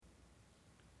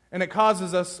And it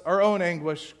causes us our own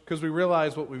anguish because we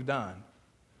realize what we've done.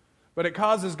 But it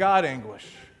causes God anguish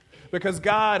because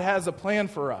God has a plan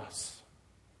for us.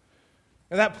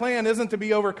 And that plan isn't to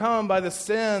be overcome by the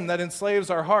sin that enslaves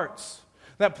our hearts.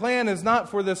 That plan is not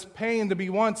for this pain to be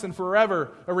once and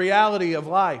forever a reality of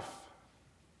life.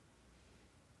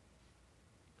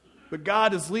 But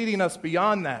God is leading us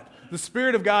beyond that. The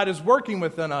Spirit of God is working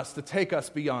within us to take us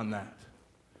beyond that.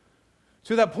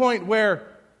 To that point where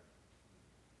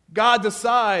God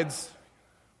decides,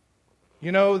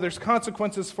 there's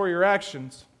consequences for your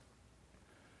actions.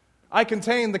 I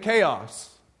contain the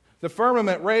chaos, the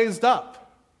firmament raised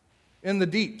up in the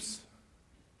deeps.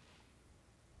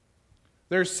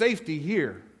 There's safety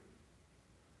here.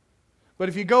 But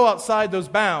if you go outside those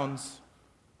bounds,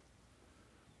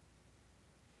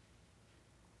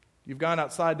 you've gone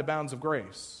outside the bounds of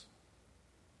grace.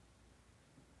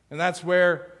 And that's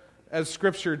where, as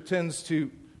Scripture tends to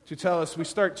tell us, we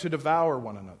start to devour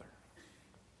one another.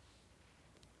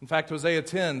 In fact, Hosea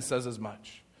 10 says as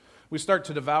much. We start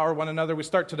to devour one another. We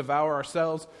start to devour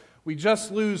ourselves. We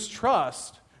just lose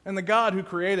trust in the God who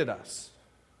created us.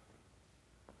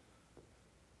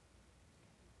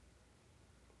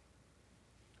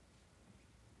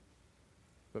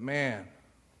 But man,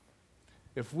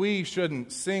 if we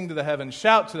shouldn't sing to the heavens,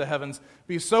 shout to the heavens,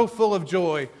 be so full of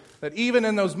joy that even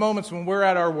in those moments when we're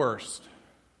at our worst,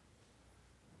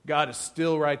 God is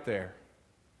still right there.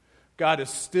 God is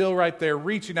still right there,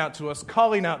 reaching out to us,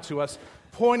 calling out to us,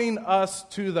 pointing us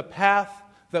to the path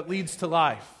that leads to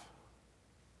life.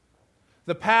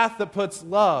 The path that puts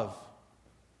love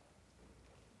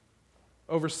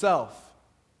over self.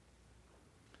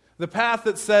 The path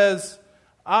that says,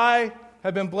 I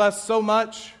have been blessed so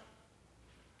much,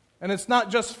 and it's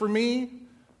not just for me,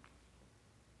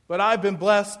 but I've been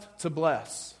blessed to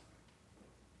bless.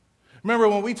 Remember,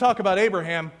 when we talk about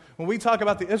Abraham, when we talk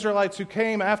about the Israelites who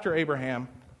came after Abraham,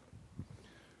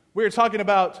 we are talking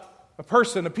about a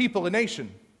person, a people, a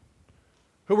nation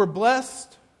who were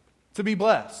blessed to be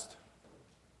blessed.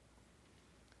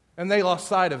 And they lost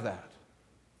sight of that.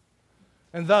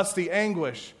 And thus the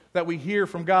anguish that we hear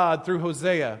from God through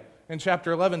Hosea in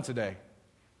chapter 11 today.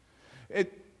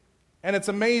 And it's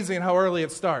amazing how early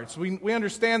it starts. We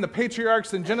understand the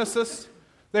patriarchs in Genesis,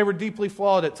 they were deeply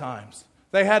flawed at times.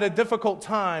 They had a difficult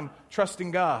time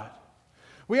trusting God.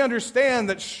 We understand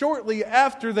that shortly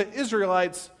after the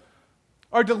Israelites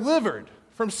are delivered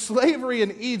from slavery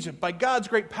in Egypt by God's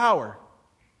great power,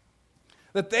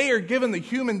 that they are given the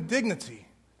human dignity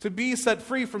to be set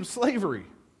free from slavery.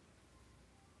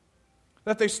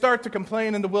 That they start to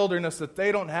complain in the wilderness that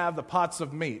they don't have the pots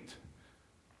of meat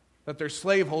that their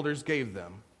slaveholders gave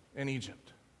them in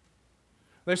Egypt.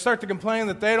 They start to complain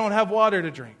that they don't have water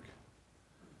to drink.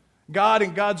 God,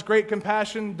 in God's great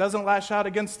compassion, doesn't lash out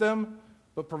against them,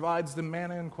 but provides them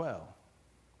manna and quail.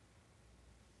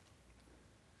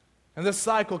 And this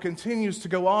cycle continues to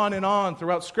go on and on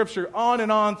throughout Scripture, on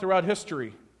and on throughout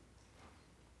history.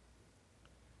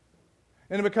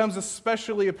 And it becomes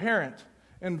especially apparent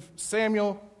in 1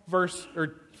 Samuel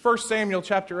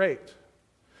chapter 8.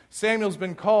 Samuel's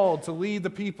been called to lead the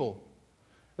people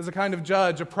as a kind of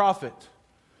judge, a prophet,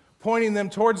 pointing them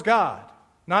towards God,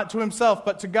 not to himself,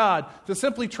 but to God, to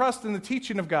simply trust in the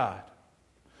teaching of God,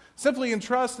 simply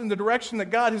entrust in the direction that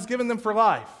God has given them for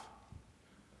life.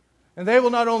 And they will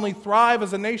not only thrive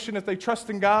as a nation if they trust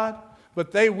in God,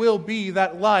 but they will be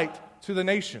that light to the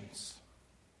nations.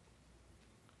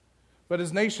 But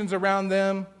as nations around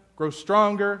them grow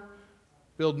stronger,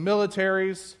 build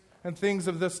militaries, and things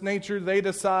of this nature, they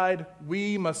decide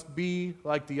we must be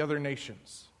like the other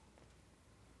nations.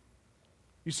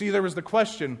 You see, there was the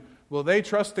question, will they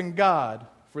trust in God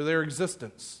for their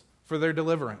existence, for their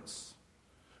deliverance,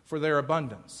 for their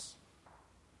abundance?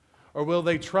 Or will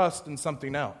they trust in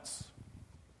something else?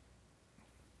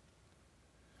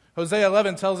 Hosea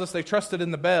 11 tells us they trusted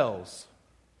in the Baals,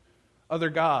 other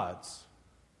gods.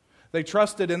 They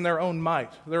trusted in their own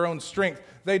might, their own strength.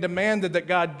 They demanded that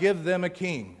God give them a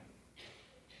king.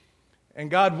 And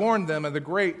God warned them of the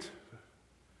great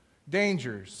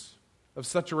dangers of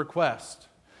such a request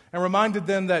and reminded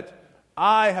them that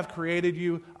I have created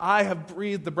you, I have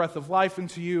breathed the breath of life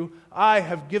into you, I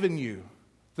have given you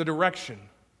the direction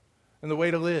and the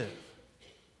way to live.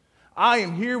 I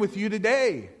am here with you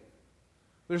today.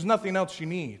 There's nothing else you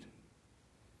need.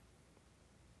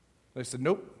 They said,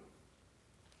 nope.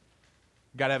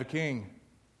 You've got to have a king.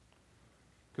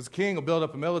 Because a king will build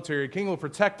up a military. A king will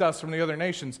protect us from the other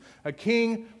nations. A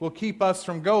king will keep us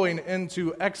from going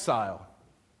into exile.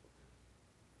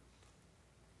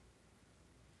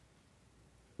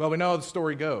 Well, we know how the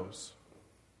story goes.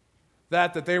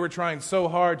 that they were trying so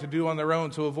hard to do on their own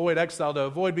to avoid exile, to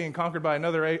avoid being conquered by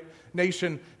another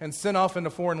nation and sent off into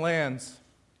foreign lands,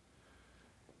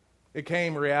 it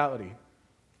came reality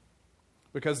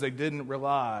because they didn't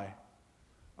rely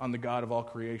on the God of all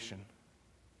creation.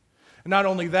 And not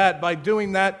only that, by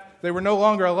doing that, they were no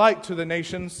longer a light to the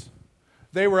nations,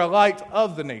 they were a light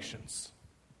of the nations.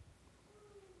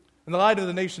 And the light of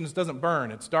the nations doesn't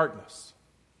burn, it's darkness.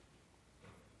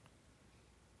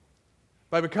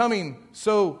 By becoming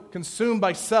so consumed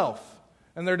by self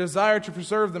and their desire to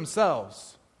preserve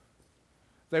themselves,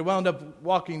 they wound up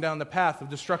walking down the path of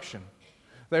destruction.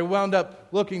 They wound up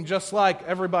looking just like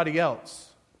everybody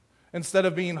else instead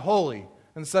of being holy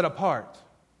and set apart.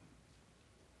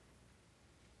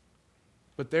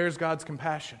 But there's God's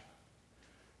compassion,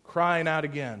 crying out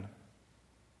again,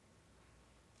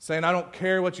 saying, I don't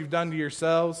care what you've done to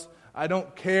yourselves. I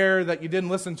don't care that you didn't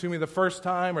listen to me the first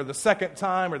time or the second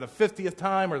time or the 50th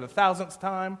time or the 1,000th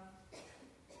time.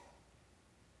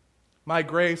 My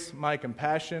grace, my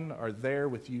compassion are there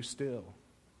with you still.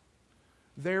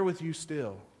 There with you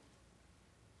still.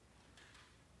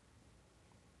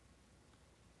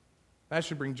 That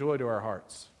should bring joy to our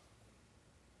hearts.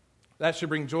 That should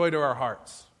bring joy to our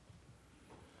hearts.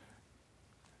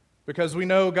 Because we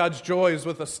know God's joy is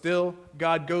with us still.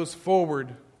 God goes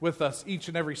forward with us each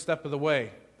and every step of the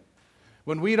way.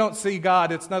 When we don't see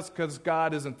God, it's not because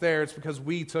God isn't there, it's because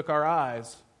we took our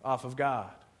eyes off of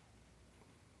God.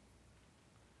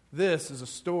 This is a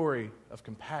story of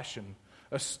compassion,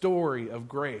 a story of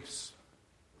grace.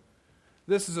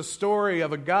 This is a story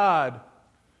of a God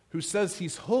who says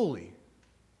He's holy.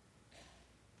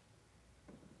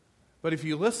 But if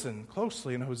you listen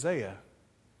closely in Hosea,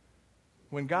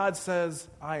 when God says,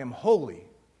 I am holy,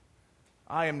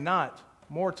 I am not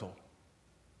mortal.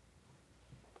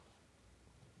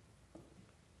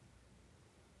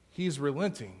 He's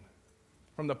relenting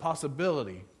from the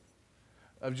possibility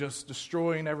of just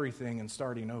destroying everything and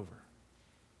starting over,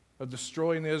 of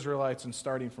destroying the Israelites and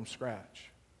starting from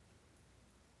scratch.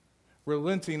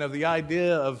 Relenting of the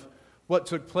idea of what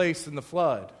took place in the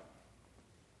flood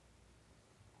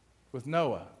with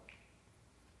Noah.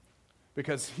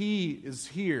 Because He is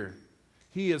here.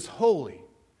 He is holy.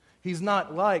 He's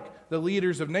not like the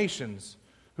leaders of nations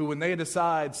who, when they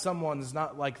decide someone's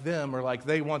not like them or like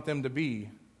they want them to be,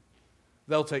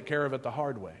 they'll take care of it the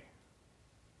hard way.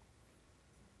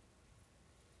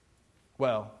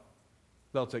 Well,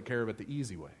 they'll take care of it the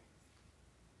easy way.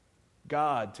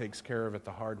 God takes care of it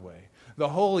the hard way. The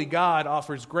holy God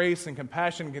offers grace and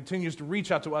compassion and continues to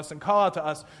reach out to us and call out to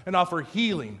us and offer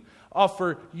healing,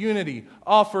 offer unity,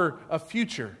 offer a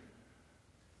future.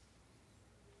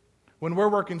 When we're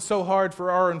working so hard for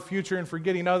our own future and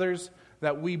forgetting others,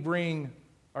 that we bring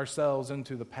ourselves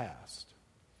into the past.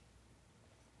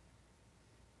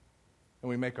 And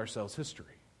we make ourselves history.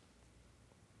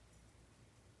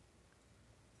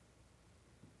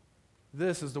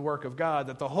 This is the work of God,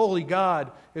 that the holy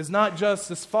God is not just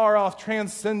this far-off,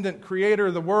 transcendent creator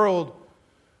of the world,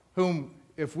 whom,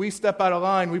 if we step out of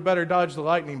line, we better dodge the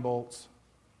lightning bolts.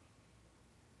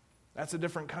 That's a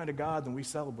different kind of God than we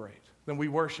celebrate, than we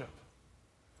worship.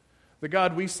 The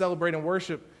God we celebrate and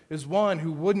worship is one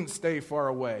who wouldn't stay far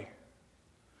away.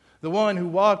 The one who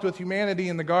walked with humanity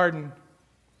in the garden.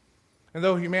 And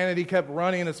though humanity kept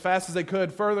running as fast as they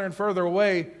could, further and further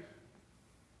away,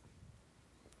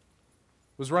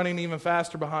 was running even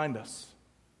faster behind us.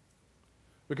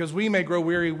 Because we may grow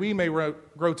weary, we may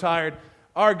grow tired,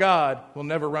 our God will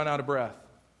never run out of breath.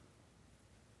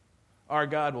 Our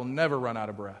God will never run out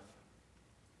of breath.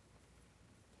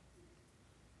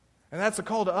 And that's a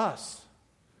call to us.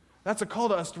 That's a call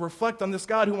to us to reflect on this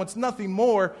God who wants nothing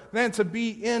more than to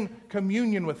be in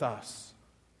communion with us.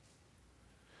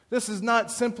 This is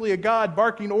not simply a God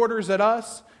barking orders at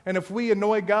us, and if we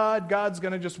annoy God, God's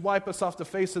going to just wipe us off the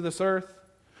face of this earth,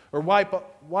 or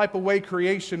wipe away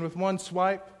creation with one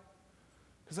swipe,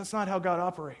 because that's not how God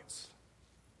operates.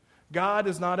 God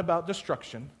is not about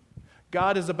destruction.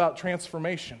 God is about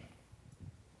transformation.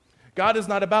 God is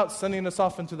not about sending us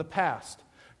off into the past.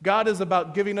 God is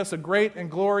about giving us a great and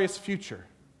glorious future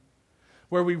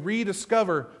where we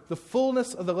rediscover the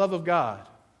fullness of the love of God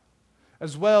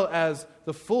as well as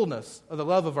the fullness of the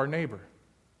love of our neighbor.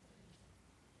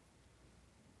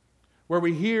 Where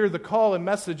we hear the call and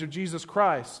message of Jesus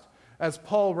Christ as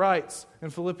Paul writes in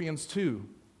Philippians 2.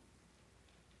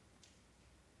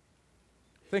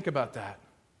 Think about that.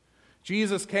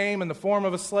 Jesus came in the form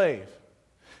of a slave.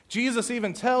 Jesus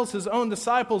even tells his own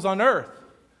disciples on earth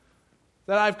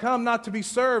that I've come not to be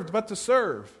served, but to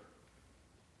serve.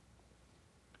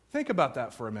 Think about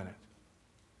that for a minute.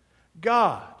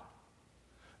 God,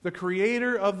 the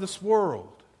creator of this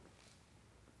world,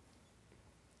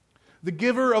 the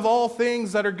giver of all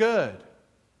things that are good,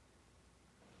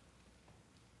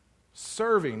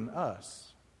 serving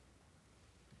us.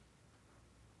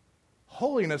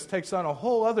 Holiness takes on a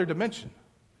whole other dimension.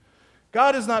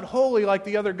 God is not holy like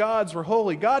the other gods were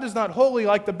holy. God is not holy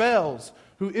like the Baals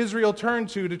who Israel turned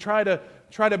to try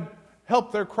to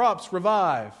help their crops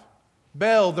revive.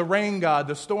 Baal, the rain god,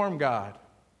 the storm god.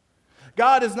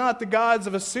 God is not the gods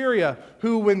of Assyria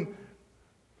who,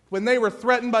 when they were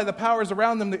threatened by the powers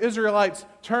around them, the Israelites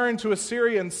turned to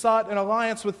Assyria and sought an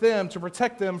alliance with them to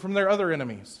protect them from their other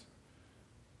enemies.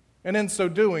 And in so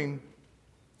doing,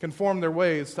 conform their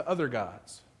ways to other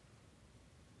gods.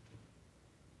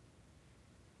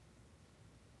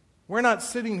 We're not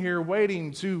sitting here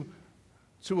waiting to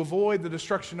avoid the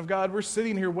destruction of God. We're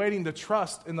sitting here waiting to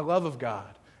trust in the love of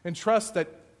God and trust that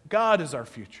God is our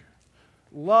future.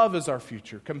 Love is our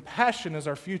future. Compassion is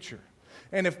our future.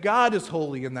 And if God is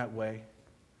holy in that way,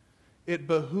 it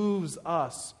behooves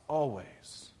us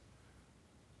always,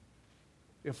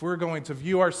 if we're going to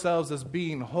view ourselves as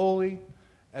being holy,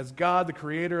 as God, the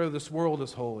creator of this world,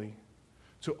 is holy,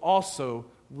 to also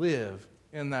live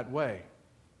in that way.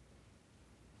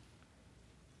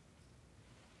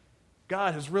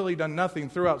 God has really done nothing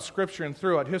throughout Scripture and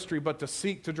throughout history but to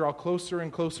seek to draw closer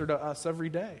and closer to us every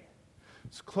day.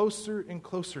 It's closer and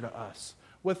closer to us,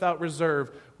 without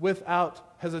reserve,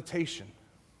 without hesitation.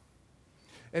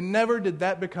 And never did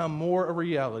that become more a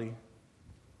reality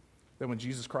than when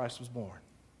Jesus Christ was born.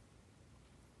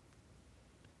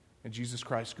 And Jesus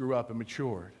Christ grew up and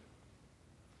matured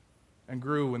and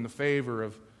grew in the favor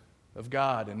of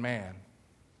God and man.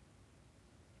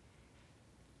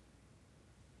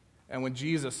 And when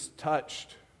Jesus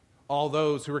touched all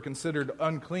those who were considered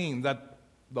unclean, that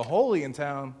the holy in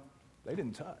town, they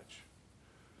didn't touch.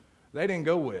 They didn't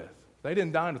go with. They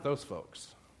didn't dine with those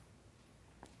folks.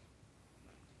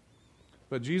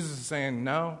 But Jesus is saying,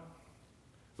 no,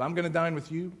 if I'm going to dine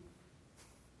with you,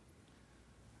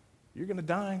 you're going to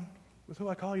dine with who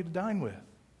I call you to dine with.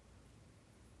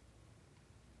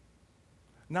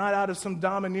 Not out of some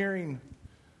domineering,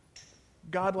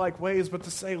 godlike ways, but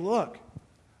to say, look,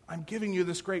 I'm giving you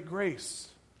this great grace.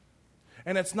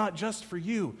 And it's not just for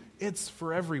you, it's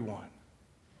for everyone.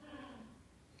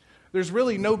 There's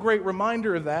really no great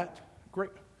reminder of that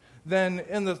than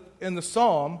in the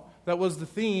psalm that was the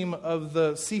theme of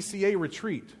the CCA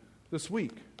retreat this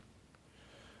week.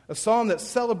 A psalm that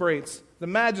celebrates the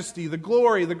majesty, the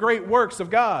glory, the great works of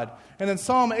God. And in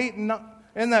Psalm 8 and 9,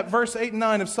 in that verse 8 and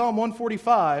 9 of Psalm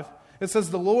 145, it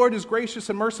says, "The Lord is gracious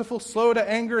and merciful, slow to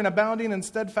anger and abounding in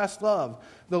steadfast love.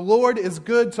 The Lord is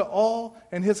good to all,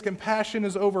 and his compassion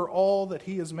is over all that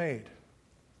he has made."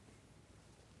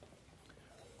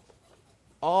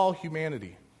 All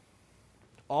humanity,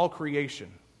 all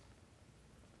creation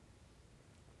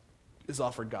is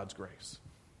offered God's grace.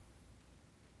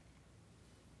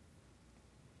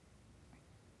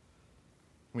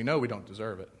 We know we don't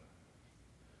deserve it.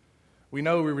 We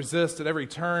know we resist at every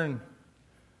turn,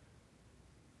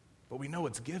 but we know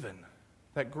it's given.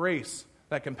 That grace,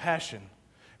 that compassion.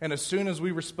 And as soon as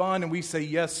we respond and we say,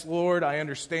 yes, Lord, I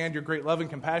understand your great love and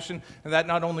compassion, and that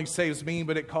not only saves me,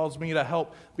 but it calls me to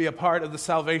help be a part of the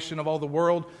salvation of all the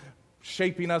world,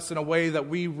 shaping us in a way that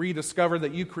we rediscover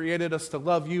that you created us to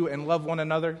love you and love one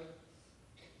another,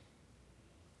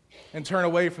 and turn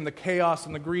away from the chaos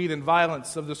and the greed and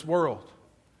violence of this world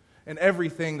and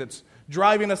everything that's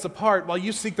driving us apart while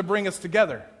you seek to bring us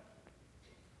together.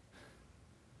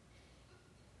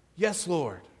 Yes,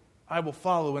 Lord, I will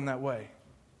follow in that way.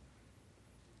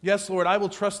 Yes, Lord, I will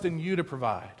trust in you to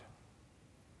provide.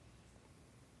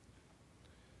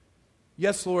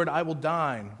 Yes, Lord, I will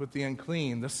dine with the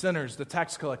unclean, the sinners, the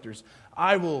tax collectors.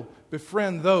 I will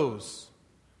befriend those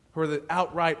who are the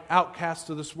outright outcasts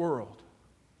of this world.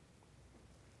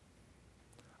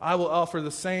 I will offer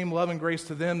the same love and grace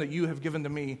to them that you have given to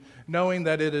me, knowing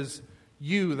that it is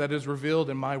you that is revealed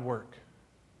in my work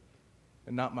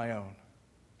and not my own.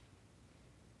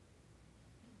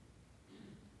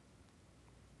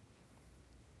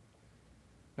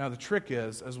 Now, the trick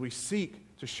is, as we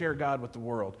seek to share God with the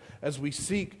world, as we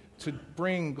seek to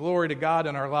bring glory to God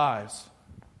in our lives,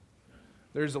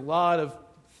 there's a lot of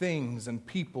things and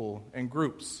people and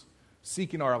groups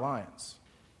seeking our alliance.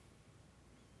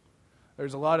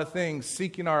 There's a lot of things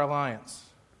seeking our alliance.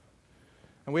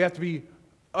 And we have to be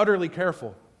utterly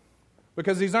careful,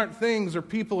 because these aren't things or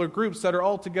people or groups that are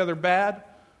altogether bad,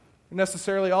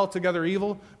 necessarily altogether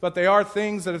evil, but they are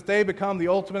things that if they become the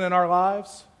ultimate in our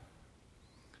lives,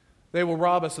 they will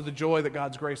rob us of the joy that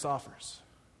God's grace offers.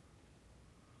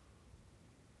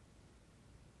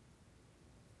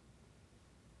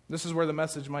 This is where the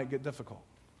message might get difficult.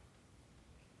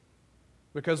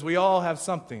 Because we all have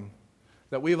something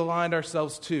that we've aligned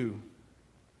ourselves to,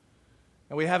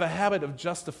 and we have a habit of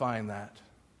justifying that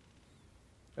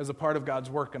as a part of God's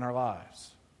work in our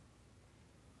lives.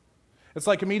 It's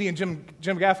like comedian Jim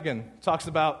Gaffigan talks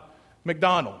about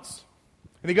McDonald's.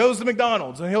 And he goes to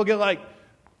McDonald's and he'll get like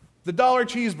the $1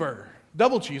 cheeseburger,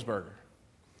 double cheeseburger.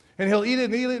 And he'll eat it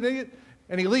and eat it and eat it,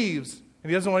 and he leaves, and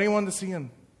he doesn't want anyone to see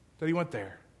him that he went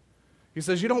there. He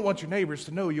says, you don't want your neighbors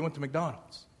to know you went to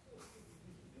McDonald's.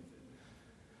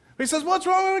 He says, what's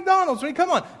wrong with McDonald's? I mean,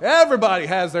 come on. Everybody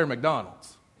has their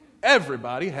McDonald's.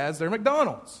 Everybody has their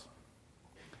McDonald's.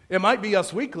 It might be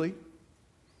Us Weekly.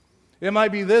 It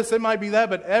might be this, it might be that,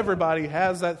 but everybody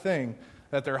has that thing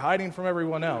that they're hiding from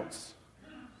everyone else.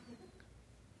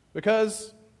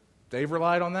 Because they've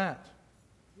relied on that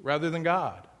rather than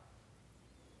God.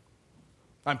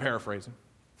 I'm paraphrasing.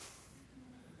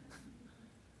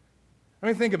 I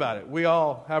mean, think about it. We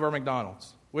all have our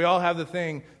McDonald's. We all have the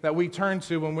thing that we turn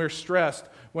to when we're stressed,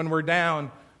 when we're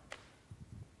down,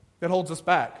 that holds us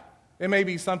back. It may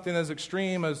be something as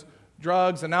extreme as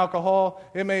drugs and alcohol.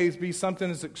 It may be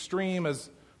something as extreme as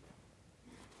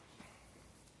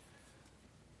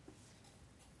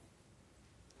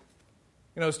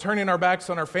as turning our backs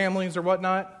on our families or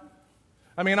whatnot.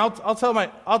 I mean, I'll tell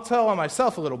on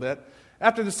myself a little bit.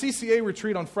 After the CCA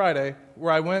retreat on Friday,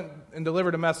 where I went and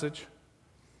delivered a message,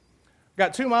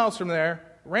 got 2 miles from there,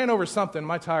 ran over something,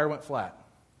 my tire went flat.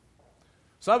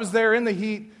 So I was there in the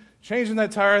heat, changing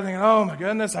that tire, thinking, oh my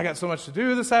goodness, I got so much to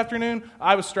do this afternoon.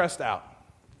 I was stressed out.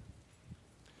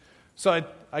 So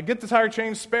I get the tire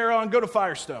changed, spare on, go to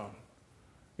Firestone.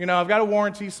 I've got a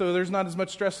warranty, so there's not as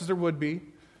much stress as there would be.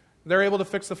 They're able to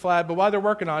fix the flat, but while they're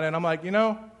working on it, I'm like,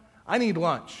 I need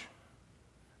lunch.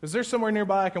 Is there somewhere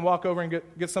nearby I can walk over and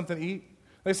get something to eat?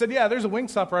 They said, yeah, there's a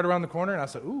Wingstop right around the corner. And I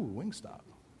said, ooh, Wingstop.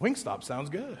 Wingstop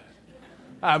sounds good.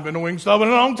 I haven't been to Wingstop in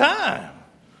a long time.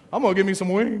 I'm going to give me some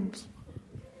wings.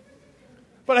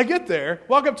 But I get there,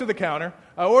 walk up to the counter,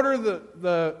 I order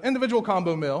the individual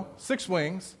combo meal, 6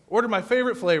 wings, order my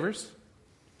favorite flavors.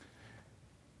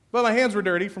 But my hands were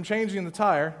dirty from changing the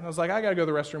tire. And I was like, I got to go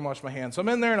to the restroom and wash my hands. So I'm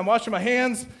in there and I'm washing my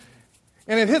hands,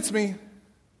 and it hits me.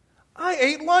 I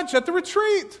ate lunch at the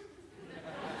retreat.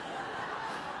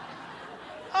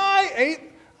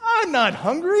 I'm not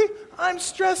hungry. I'm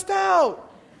stressed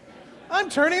out. I'm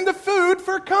turning to food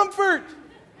for comfort.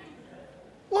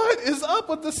 What is up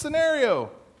with this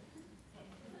scenario?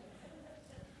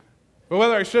 But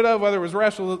whether I should have, whether it was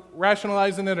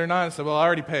rationalizing it or not, I said, well, I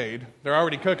already paid. They're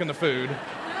already cooking the food.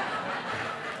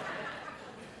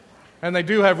 And they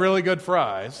do have really good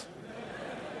fries.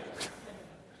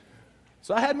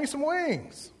 So I had me some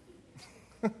wings.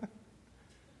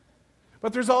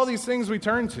 But there's all these things we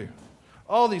turn to.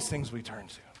 All these things we turn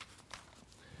to.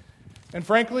 And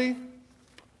frankly,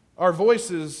 our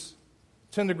voices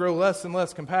tend to grow less and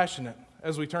less compassionate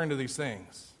as we turn to these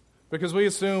things. Because we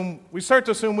start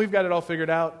to assume we've got it all figured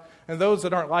out, and those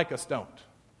that aren't like us don't.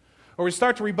 Or we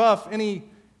start to rebuff any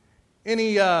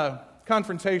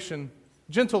confrontation,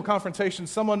 gentle confrontation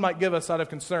someone might give us out of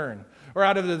concern, or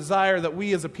out of the desire that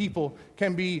we as a people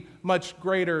can be much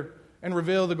greater and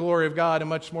reveal the glory of God in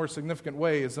much more significant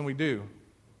ways than we do.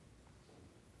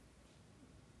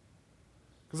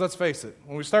 Because let's face it,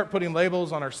 when we start putting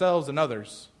labels on ourselves and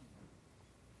others,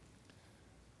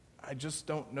 I just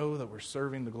don't know that we're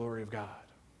serving the glory of God.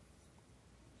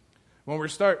 When we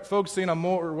start focusing on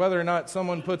more whether or not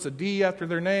someone puts a D after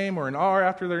their name or an R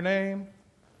after their name,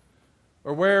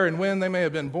 or where and when they may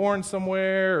have been born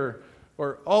somewhere,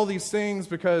 or all these things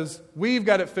because we've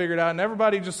got it figured out and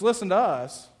everybody just listen to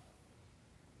us,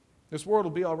 this world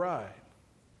will be all right.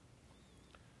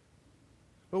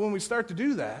 But when we start to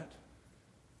do that,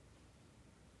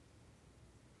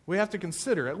 we have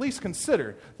to at least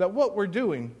consider that what we're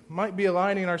doing might be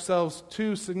aligning ourselves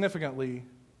too significantly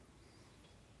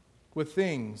with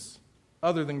things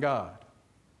other than God.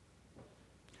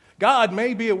 God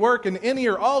may be at work in any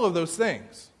or all of those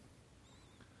things.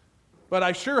 But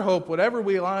I sure hope whatever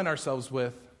we align ourselves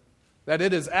with, that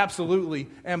it is absolutely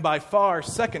and by far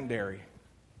secondary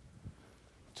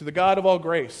to the God of all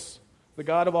grace, the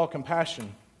God of all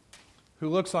compassion, who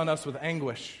looks on us with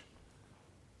anguish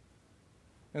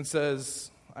and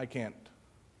says, I can't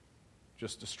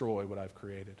just destroy what I've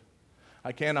created.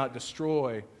 I cannot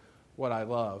destroy what I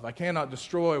love. I cannot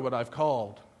destroy what I've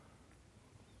called.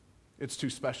 It's too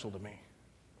special to me.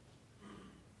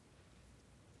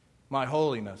 My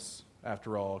holiness,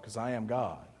 after all, because I am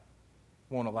God,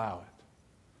 won't allow it.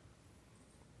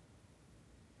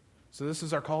 So this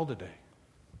is our call today.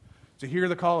 To hear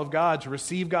the call of God, to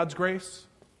receive God's grace,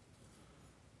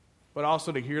 but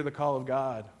also to hear the call of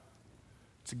God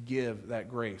to give that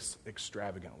grace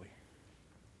extravagantly.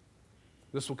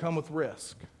 This will come with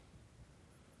risk.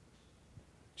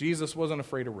 Jesus wasn't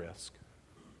afraid of risk.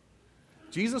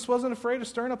 Jesus wasn't afraid of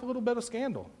stirring up a little bit of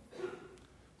scandal.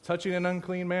 Touching an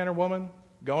unclean man or woman,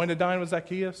 going to dine with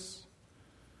Zacchaeus,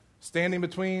 standing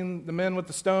between the men with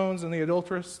the stones and the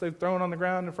adulteress they've thrown on the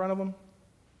ground in front of them.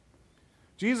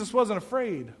 Jesus wasn't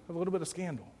afraid of a little bit of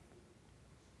scandal.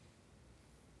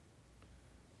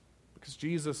 Because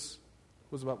Jesus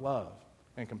was about love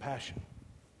and compassion.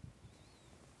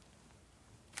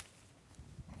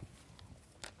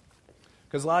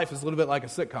 Because life is a little bit like a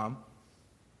sitcom.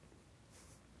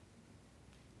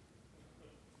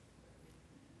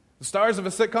 The stars of a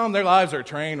sitcom, their lives are a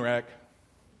train wreck.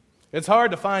 It's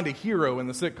hard to find a hero in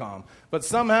the sitcom. But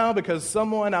somehow, because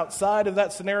someone outside of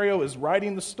that scenario is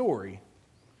writing the story,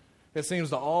 it seems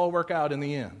to all work out in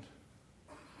the end.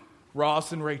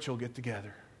 Ross and Rachel get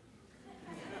together.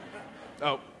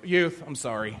 Oh, youth, I'm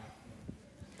sorry.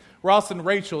 Ross and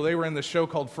Rachel, they were in the show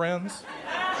called Friends.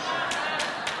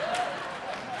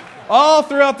 All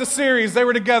throughout the series, they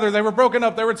were together, they were broken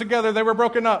up, they were together, they were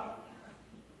broken up.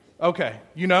 Okay,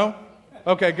 you know?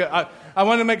 Okay, good. I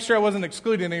wanted to make sure I wasn't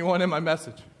excluding anyone in my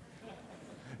message.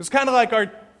 It's kind of like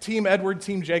our Team Edward,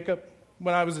 Team Jacob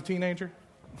when I was a teenager.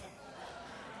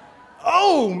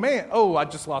 Oh, man. Oh, I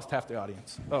just lost half the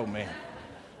audience. Oh, man.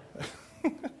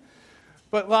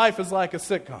 But life is like a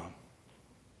sitcom.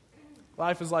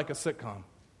 Life is like a sitcom.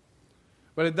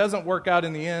 But it doesn't work out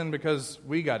in the end because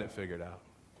we got it figured out.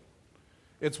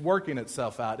 It's working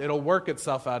itself out. It'll work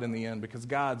itself out in the end because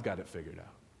God's got it figured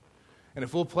out. And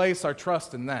if we'll place our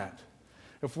trust in that,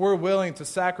 if we're willing to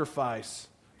sacrifice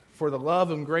for the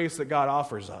love and grace that God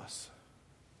offers us,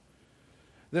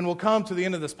 then we'll come to the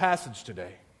end of this passage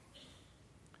today.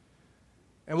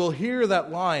 And we'll hear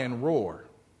that lion roar.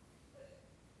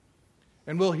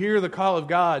 And we'll hear the call of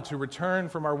God to return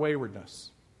from our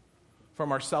waywardness,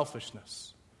 from our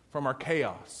selfishness, from our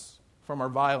chaos, from our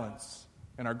violence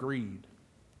and our greed,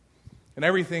 and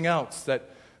everything else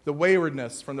that the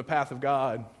waywardness from the path of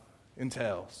God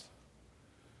entails.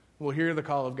 We'll hear the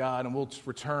call of God and we'll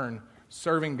return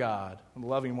serving God and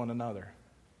loving one another.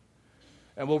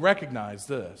 And we'll recognize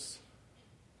this,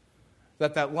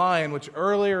 that lion, which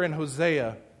earlier in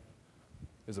Hosea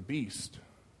is a beast,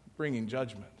 bringing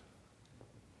judgment.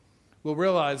 We'll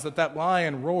realize that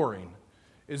lion roaring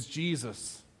is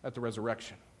Jesus at the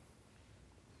resurrection.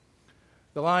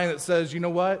 The lion that says, you know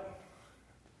what?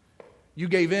 You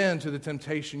gave in to the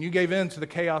temptation. You gave in to the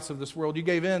chaos of this world. You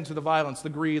gave in to the violence, the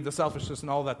greed, the selfishness, and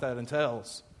all that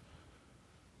entails.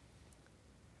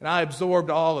 And I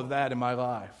absorbed all of that in my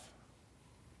life.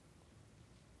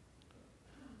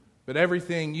 But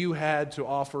everything you had to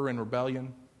offer in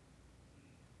rebellion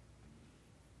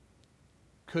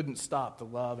couldn't stop the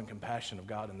love and compassion of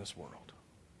God in this world.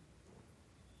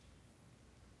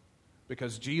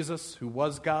 Because Jesus, who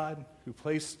was God, who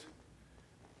placed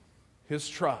his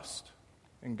trust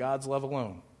in God's love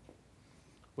alone,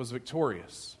 was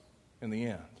victorious in the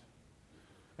end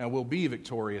and will be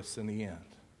victorious in the end.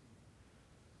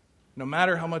 No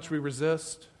matter how much we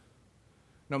resist,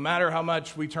 no matter how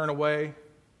much we turn away,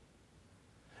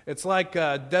 it's like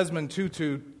Desmond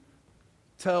Tutu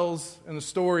tells in the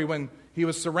story when he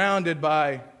was surrounded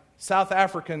by South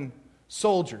African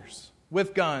soldiers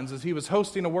with guns as he was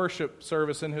hosting a worship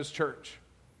service in his church.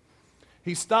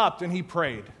 He stopped and he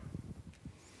prayed.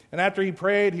 And after he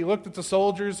prayed, he looked at the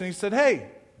soldiers and he said, "Hey,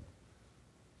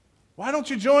 why don't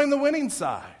you join the winning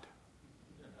side?"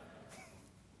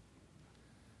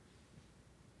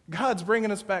 God's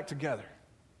bringing us back together.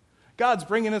 God's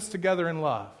bringing us together in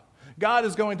love. God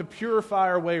is going to purify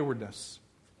our waywardness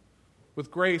with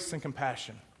grace and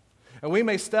compassion. And we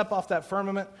may step off that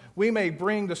firmament. We may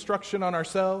bring destruction on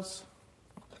ourselves.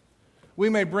 We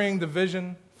may bring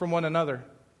division from one another.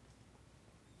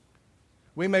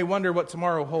 We may wonder what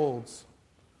tomorrow holds.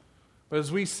 But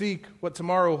as we seek what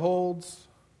tomorrow holds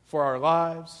for our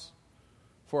lives,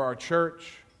 for our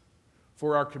church,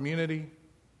 for our community,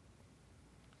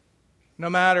 no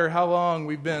matter how long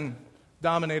we've been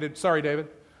dominated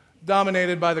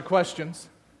by the questions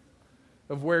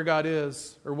of where God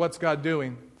is or what's God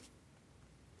doing,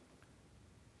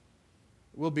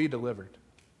 we'll be delivered.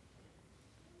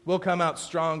 We'll come out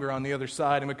stronger on the other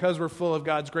side. And because we're full of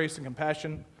God's grace and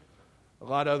compassion, a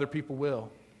lot of other people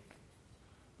will.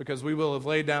 Because we will have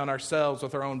laid down ourselves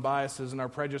with our own biases and our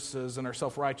prejudices and our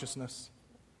self-righteousness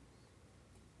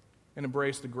and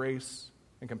embraced the grace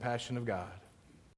and compassion of God.